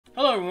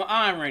Hello everyone,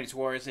 I'm Randy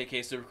Suarez,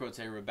 aka Silva.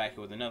 Today we're back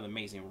here with another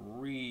amazing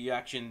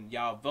reaction.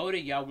 Y'all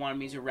voted, y'all wanted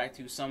me to react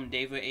to some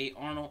David A.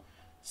 Arnold.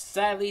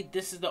 Sadly,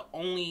 this is the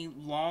only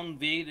long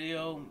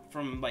video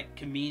from like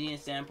comedian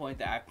standpoint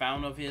that I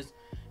found of his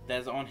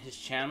that's on his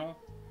channel,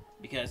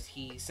 because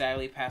he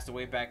sadly passed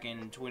away back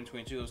in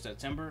 2022 of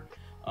September.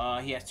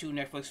 He has 2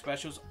 Netflix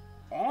specials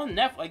on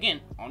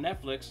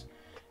Netflix,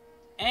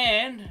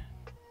 and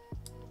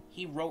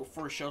he wrote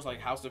for shows like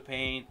House of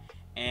Pain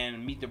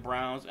and Meet the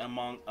Browns,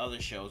 among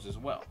other shows as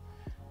well.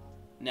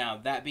 Now,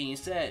 that being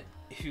said,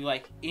 if you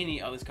like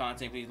any of this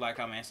content, please like,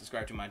 comment, and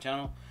subscribe to my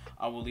channel.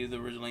 I will leave the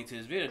original link to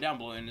this video down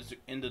below in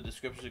the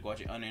description so you can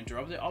watch it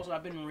uninterrupted. Also,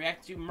 I've been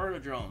reacting to Murder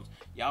Drones.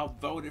 Y'all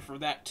voted for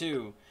that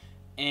too.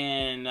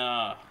 And,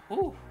 I'll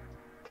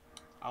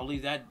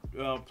leave that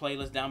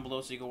playlist down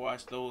below so you can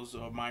watch those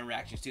my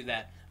reactions to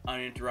that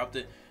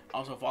uninterrupted.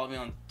 Also, follow me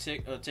on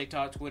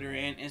TikTok, Twitter,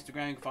 and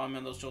Instagram. You can follow me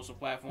on those social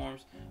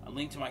platforms. A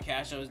link to my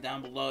Cashapp is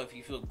down below. If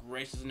you feel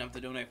gracious enough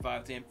to donate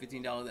 $5, $10,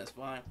 $15, that's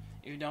fine.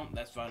 If you don't,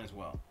 that's fine as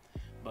well.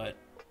 But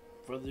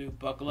further ado,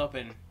 buckle up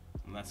and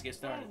let's get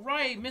started. All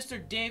right,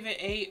 Mr. David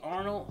A.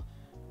 Arnold,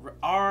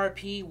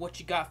 R.I.P. What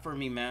you got for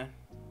me, man?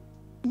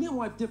 Me and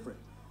my wife different.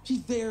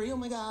 She's very, oh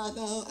my God,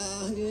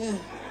 yeah.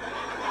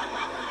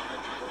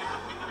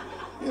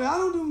 I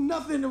don't do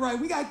nothing right.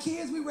 We got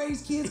kids, we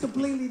raise kids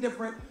completely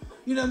different.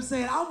 You know what I'm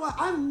saying?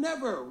 I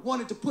never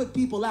wanted to put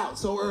people out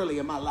so early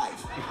in my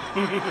life.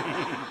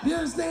 You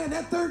understand?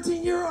 That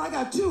 13-year-old, I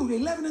got 2, the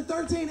 11 and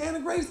 13, Anna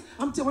Grace.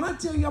 When I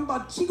tell you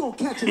she gonna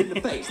catch it in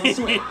the face, I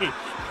swear.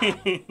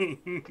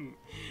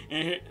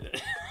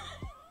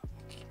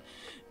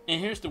 And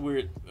here's the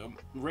weird,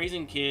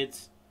 raising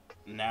kids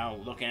now,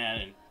 looking at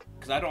it,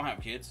 because I don't have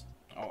kids.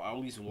 I at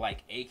least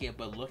like a kid,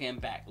 but looking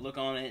back, look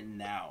on it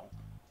now,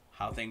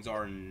 how things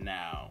are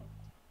now.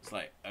 It's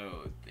like,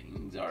 oh,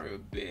 things are a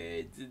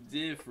bit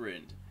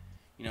different,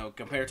 you know,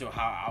 compared to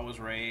how I was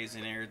raised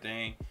and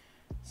everything.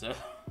 So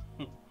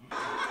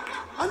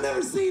I've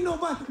never seen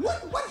nobody.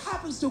 What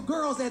happens to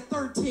girls at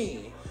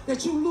 13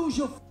 that you lose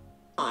your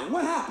mind?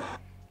 What happened?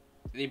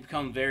 They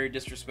become very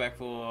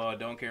disrespectful.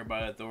 Don't care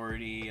about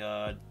authority.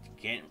 Their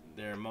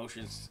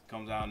emotions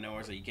comes out of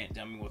nowhere, so you can't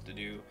tell me what to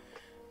do.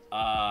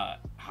 How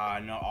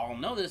I'll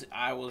know this?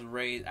 I was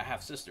raised. I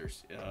have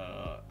sisters.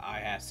 I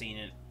have seen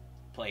it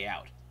play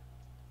out.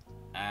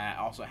 I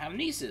also have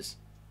nieces.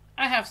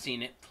 I have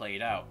seen it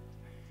played out.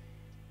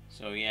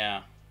 So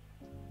yeah,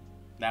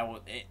 that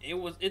was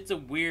it's a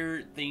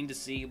weird thing to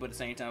see, but at the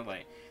same time,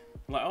 like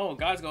oh,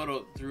 guys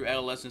go through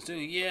adolescence too.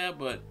 Yeah,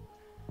 but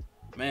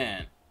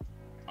man,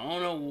 I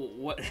don't know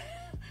what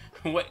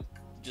what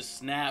just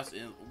snaps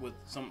with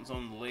some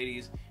of the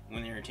ladies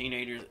when they're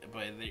teenagers,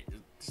 but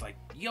it's like,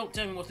 you don't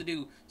tell me what to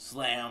do,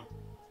 slam.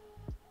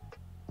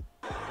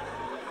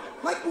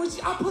 Like when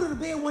I put her to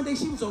bed one day,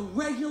 she was a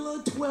regular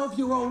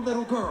 12-year-old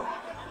little girl.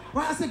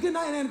 Right? I said, good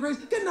night, Anna Grace.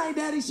 Good night,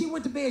 Daddy. She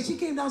went to bed. She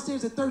came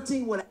downstairs at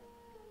 13 with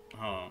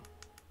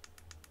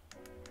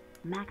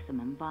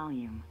maximum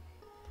volume.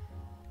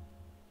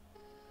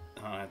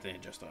 I have to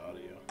adjust the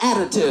audio.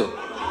 Attitude.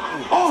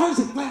 All hers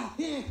is like,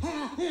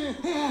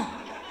 I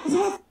said,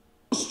 I'm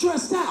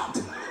stressed out.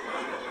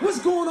 What's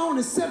going on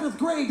in 7th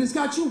grade that's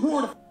got you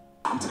worn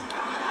out?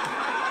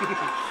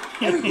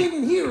 Everything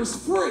in here is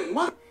free.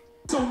 Why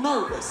so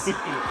nervous?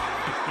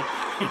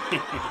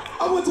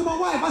 I went to my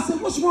wife. I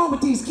said, what's wrong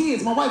with these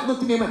kids? My wife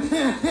looked at me and went,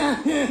 I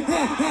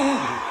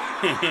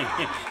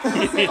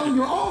said, oh,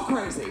 you're all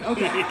crazy.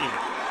 Okay.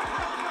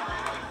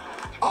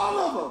 All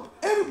of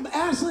them.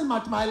 Ashlyn, my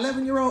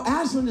 11-year-old,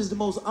 Ashlyn is the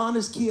most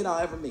honest kid I'll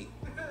ever meet.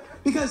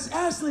 Because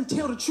Ashlyn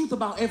tell the truth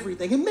about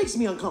everything. It makes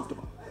me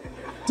uncomfortable.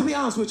 To be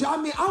honest with you, I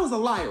mean, I was a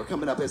liar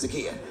coming up as a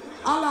kid.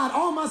 I lied.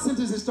 All my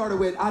sentences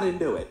started with, I didn't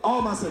do it.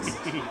 All my sentences.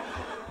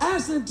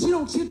 Ashlyn,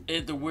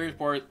 The weird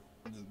part,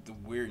 the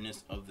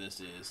weirdness of this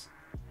is,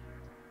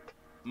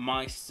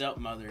 my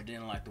stepmother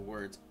didn't like the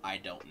words, I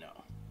don't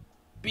know.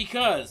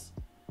 Because,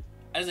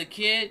 as a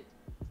kid,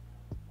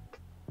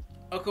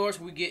 of course,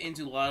 we get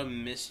into a lot of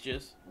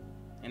mischief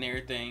and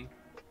everything,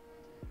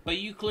 but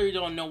you clearly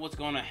don't know what's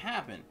going to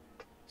happen.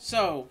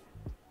 So,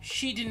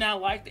 she did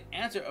not like the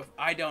answer of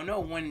I don't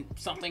know. When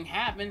something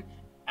happened,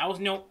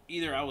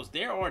 either I was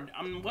there or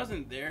I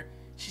wasn't there.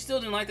 She still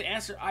didn't like the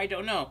answer I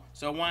don't know.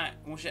 So when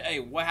she, hey,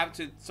 what happened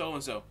to so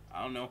and so?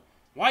 I don't know.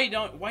 Why you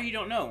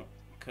don't know?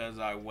 Because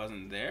I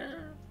wasn't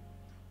there,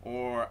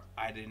 or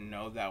I didn't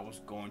know that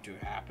was going to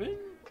happen.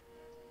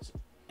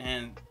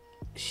 And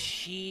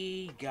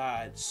she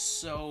got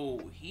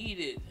so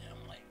heated.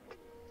 I'm like,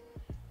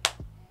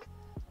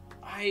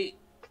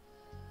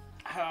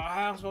 how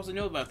am I supposed to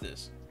know about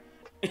this?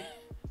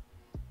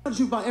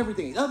 you about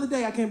everything. The other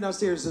day I came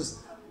downstairs, just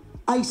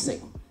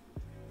icing,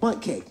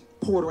 bundt cake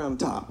poured around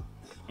the top.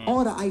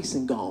 All the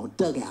icing gone,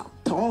 dug out,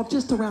 all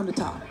just around the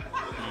top.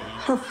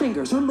 Her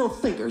little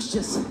fingers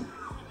just.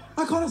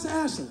 I called her and said,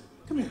 Ashlyn,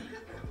 come here.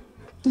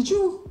 Did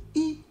you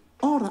eat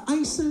all the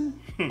icing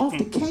off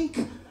the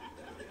cake?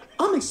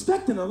 I'm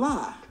expecting a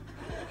lie.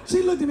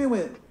 She looked at me and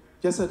went,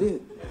 yes, I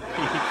did.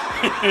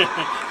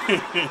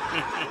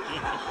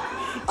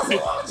 I said,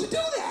 why would you do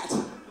that?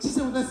 She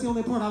said, well, that's the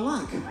only part I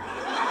like.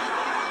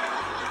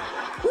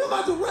 What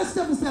about the rest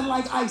of us that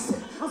like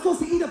icing? I'm supposed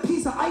to eat a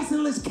piece of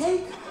icingless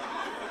cake?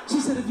 She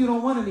said, if you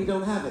don't want any,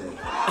 don't have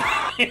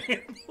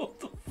any.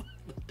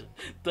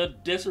 The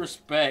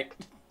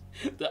disrespect.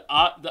 The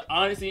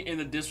honesty and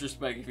the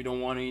disrespect. If you don't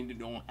want any, you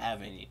don't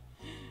have any.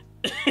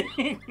 And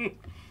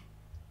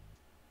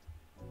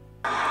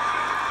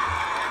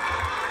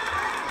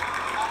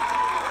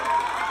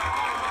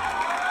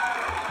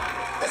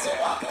she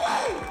walked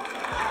away.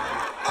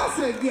 I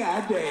said,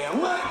 God damn,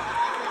 what?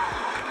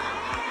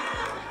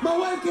 My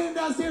wife came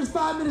downstairs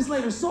 5 minutes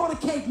later, saw the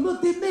cake,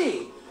 looked at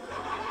me,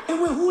 and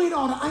went, who ate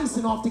all the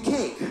icing off the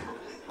cake?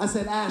 I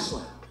said,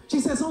 Ashley. She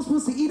said, so I'm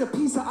supposed to eat a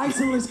piece of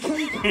icingless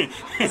cake?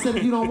 I said,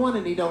 if you don't want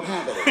any, don't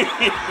have it.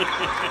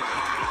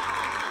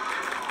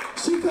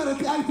 She cut a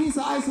piece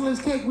of icingless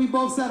cake. We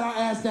both sat our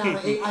ass down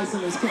and ate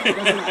icingless cake.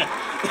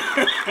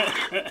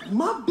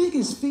 My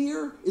biggest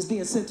fear is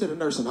being sent to the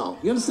nursing home.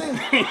 You understand?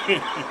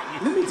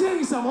 Let me tell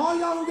you something. All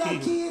y'all who got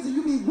kids and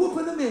you be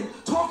whooping them and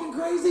talking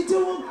crazy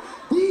to them,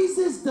 these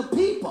is the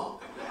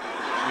people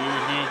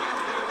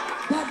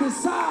that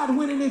decide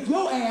when and if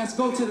your ass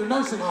go to the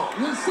nursing home.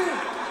 You understand?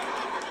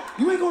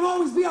 You ain't gonna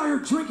always be out here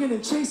drinking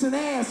and chasing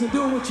ass and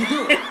doing what you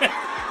do.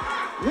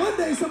 One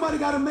day somebody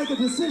gotta make a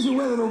decision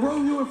whether to roll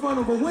you in front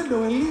of a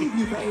window and leave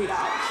you for 8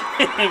 hours.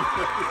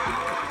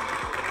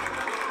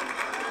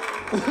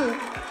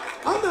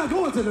 I'm not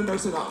going to the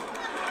nursing home.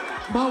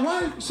 My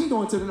wife, she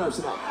going to the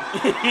nursing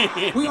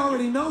home. We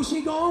already know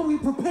she going, we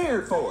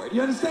prepared for it.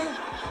 You understand?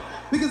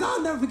 Because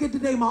I'll never forget the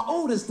day my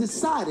oldest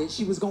decided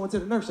she was going to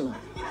the nursing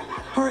home.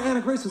 Her and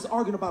Anna Grace was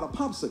arguing about a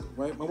popsicle,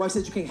 right? My wife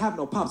said you can't have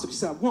no popsicle. She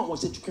said, I want one.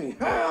 She said you can't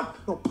have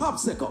no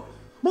popsicle.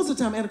 Most of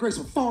the time, Anna Grace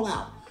would fall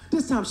out.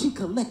 This time, she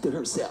collected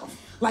herself.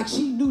 Like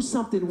she knew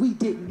something we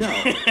didn't know.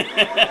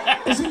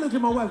 And she looked at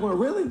my wife and went,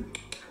 really?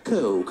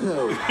 Cool.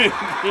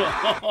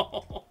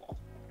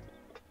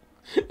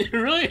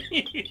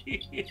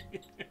 Really?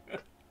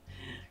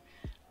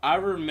 I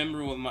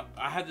remember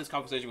I had this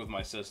conversation with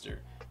my sister.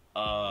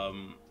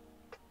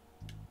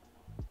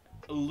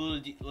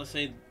 Let's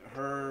say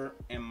her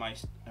and my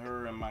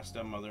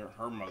stepmother,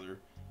 her mother,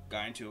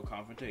 got into a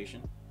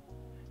confrontation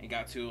and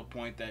got to a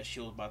point that she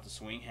was about to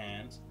swing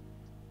hands.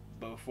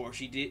 But before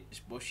she did,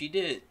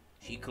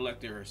 she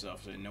collected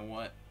herself. Said, you know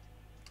what?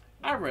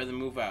 I'd rather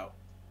move out.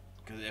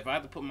 Because if I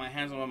have to put my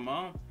hands on my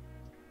mom,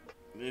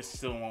 it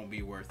still won't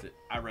be worth it.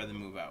 I'd rather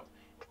move out.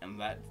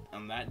 And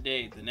on that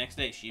day, the next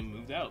day, she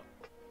moved out.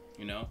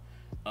 You know?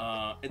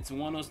 It's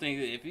one of those things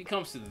that if it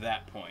comes to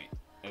that point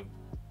of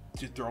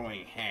to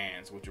throwing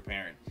hands with your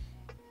parent,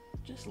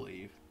 just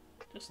leave.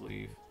 Just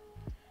leave.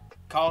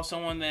 Call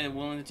someone that is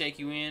willing to take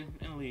you in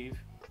and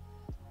leave.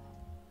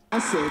 I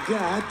said,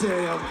 God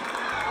damn.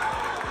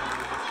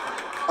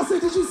 I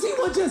said, did you see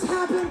what just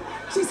happened?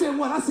 She said,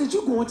 what? I said,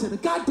 you going to the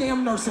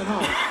goddamn nursing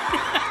home.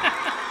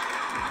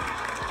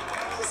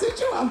 She said,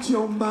 you out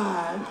your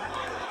mind.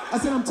 I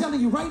said, I'm telling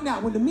you right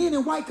now, when the men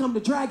in white come to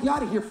drag you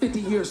out of here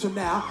 50 years from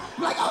now,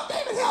 you're like, oh,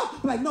 David,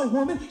 help. I'm like, no,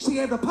 woman, she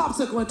gave the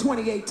popsicle in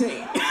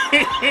 2018.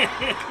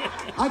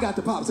 I got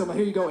the popsicle.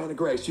 Here you go, Anna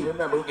Grace. You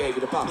remember who gave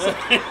you the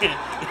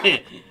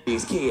popsicle.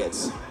 These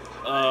kids.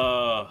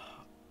 Oh,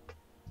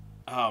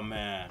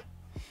 man.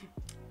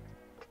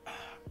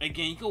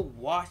 Again, you can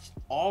watch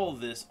all of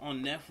this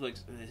on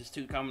Netflix, his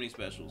 2 comedy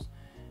specials.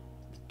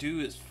 The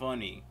dude is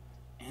funny.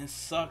 And it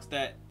sucks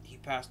that he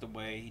passed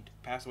away. He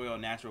passed away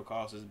on natural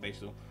causes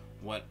based on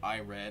what I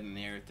read and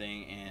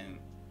everything. And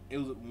it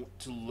was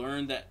to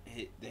learn that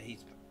he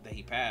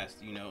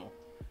passed, you know,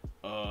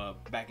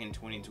 back in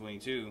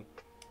 2022.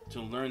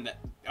 To learn that,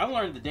 I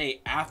learned the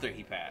day after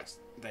he passed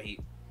that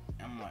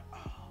I'm like,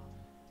 oh.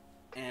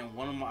 And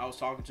I was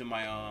talking to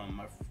my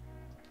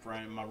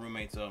friend, my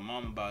roommate's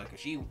mom about it, because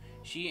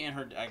she and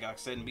her, like I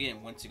said in the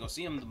beginning, went to go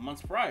see him the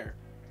months prior,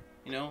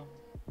 you know.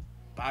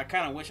 But I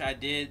kind of wish I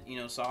did, you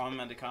know, saw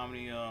him at the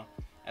comedy,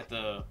 at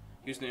the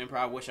Houston Improv.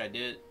 I wish I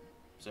did.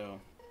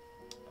 So,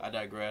 I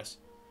digress.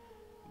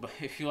 But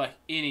if you like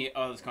any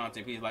of this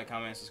content, please like,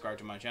 comment, and subscribe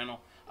to my channel.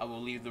 I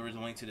will leave the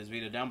original link to this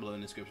video down below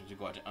in the description to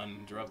go out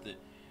uninterrupted.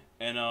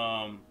 And,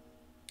 oh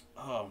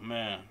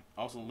man,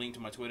 also link to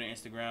my Twitter,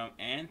 Instagram,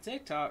 and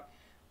TikTok.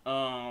 You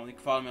can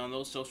follow me on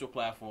those social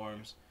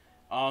platforms.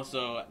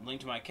 Also,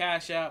 link to my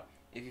Cash App.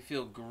 If you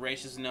feel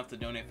gracious enough to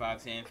donate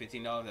 $5, $10,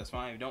 $15, that's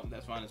fine. If you don't,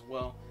 that's fine as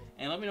well.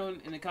 And let me know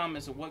in the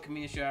comments of what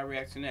comedian should I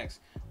react to next.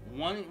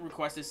 One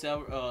requested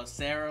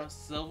Sarah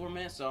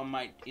Silverman, so I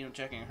might, you know,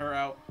 checking her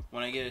out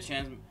when I get a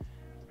chance.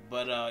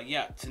 But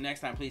yeah, till next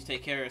time, please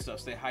take care of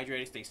yourself. Stay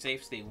hydrated, stay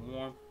safe, stay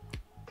warm.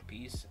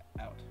 Peace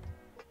out.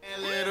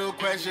 Little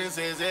questions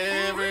is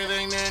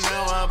everything they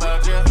know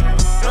about you.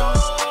 No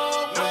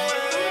way.